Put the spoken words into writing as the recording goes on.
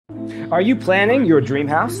Are you planning your dream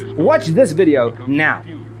house? Watch this video now.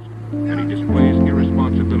 And he displays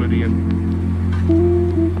irresponsibility and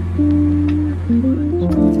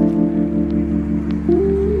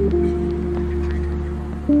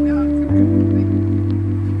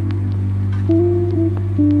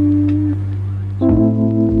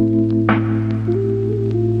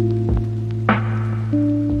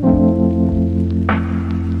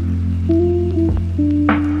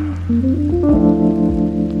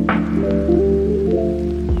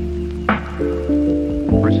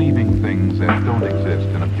perceiving things that don't exist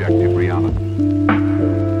in objective reality.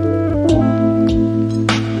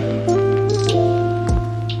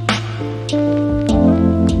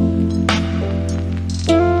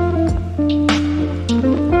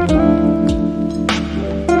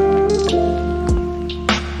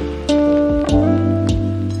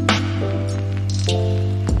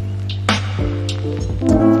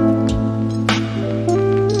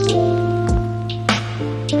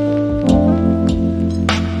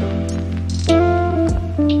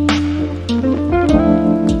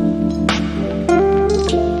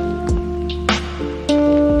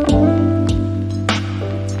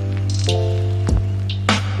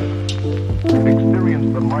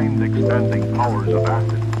 Experience the mind-expanding powers of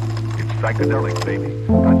acid. It's psychedelic, baby.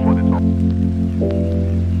 That's what it's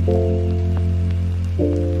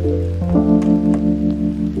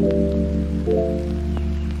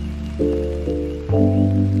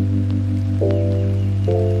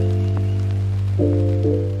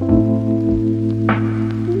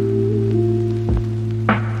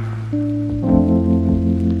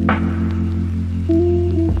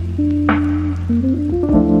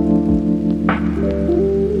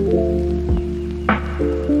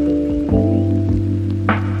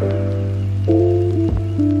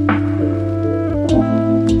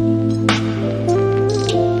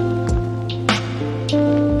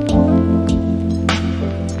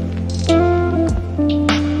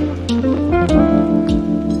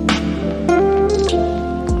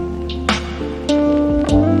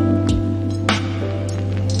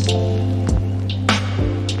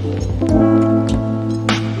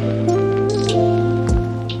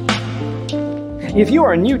If you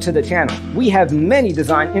are new to the channel, we have many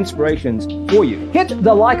design inspirations for you. Hit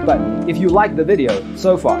the like button if you like the video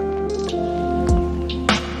so far.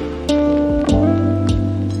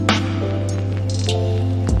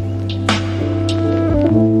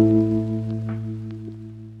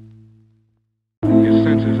 His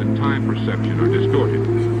senses and time perception are distorted.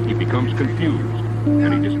 He becomes confused,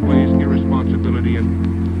 and he displays irresponsibility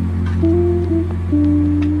and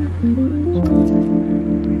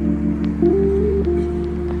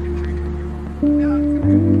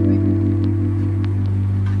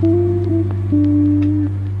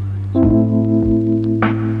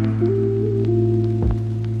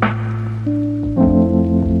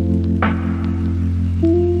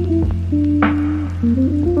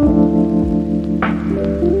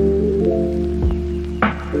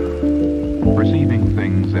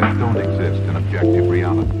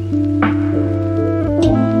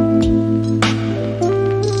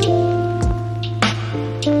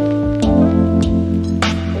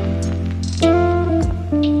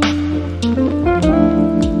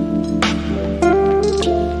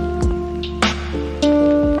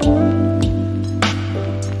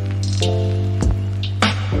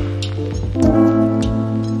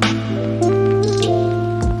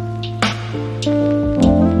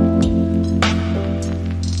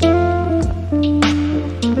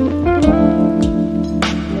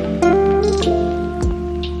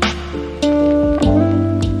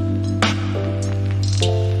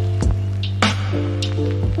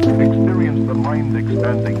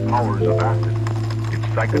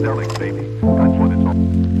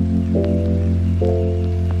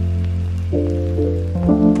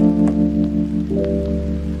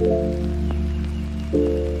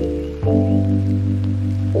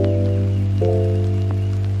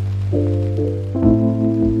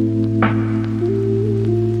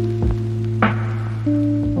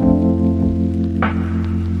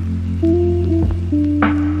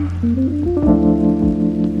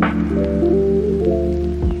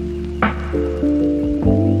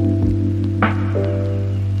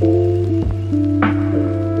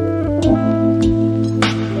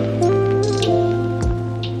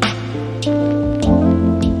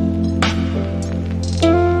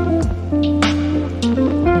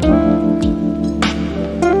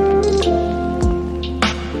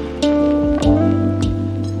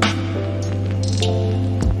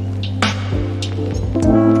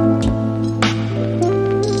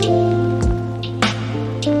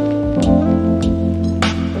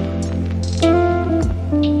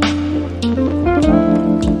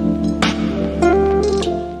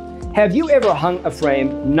Have you ever hung a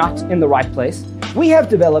frame not in the right place? We have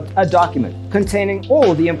developed a document containing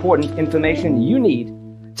all the important information you need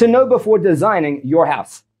to know before designing your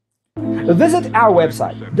house. Visit our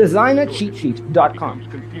website, designercheatsheet.com. Becomes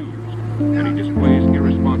confused, and he displays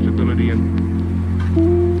irresponsibility and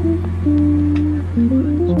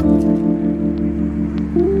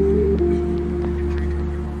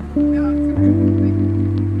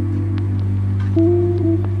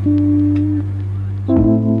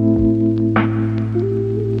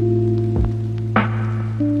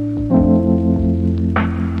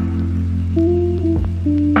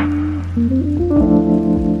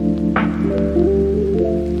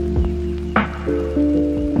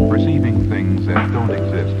perceiving things that don't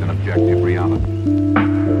exist in objective reality.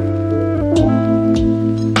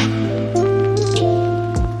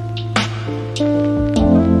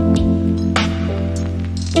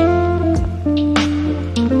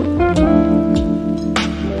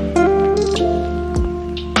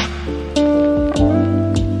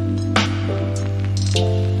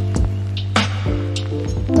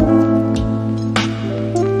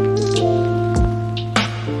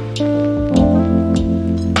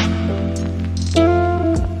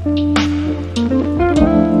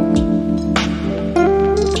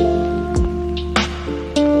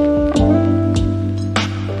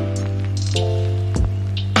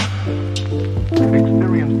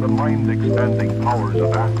 Experience the mind-expanding powers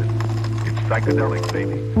of acid. It's psychedelic,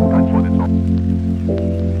 baby. That's what it's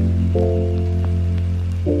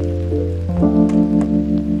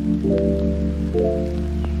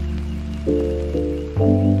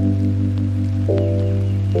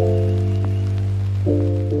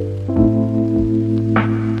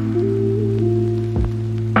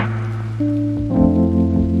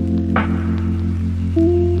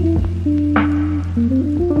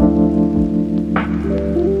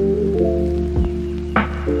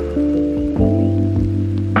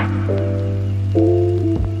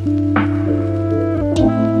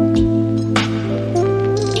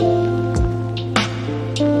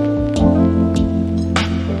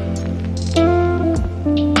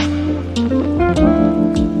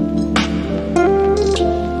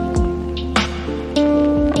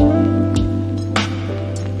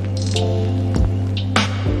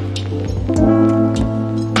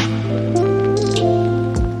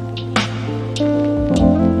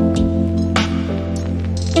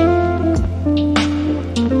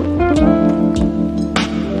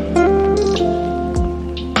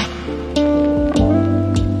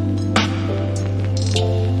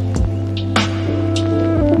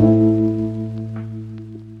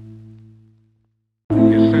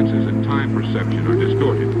perception are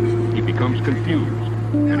distorted. He becomes confused,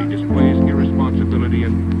 and he displays irresponsibility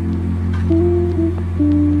and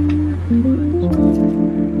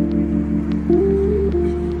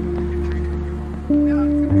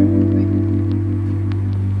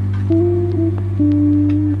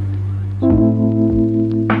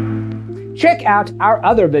Check out our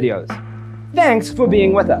other videos. Thanks for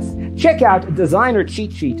being with us. Check out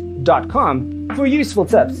designercheatsheet.com for useful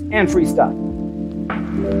tips and free stuff.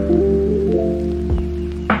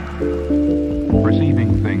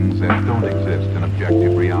 perceiving things that don't exist in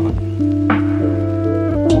objective reality.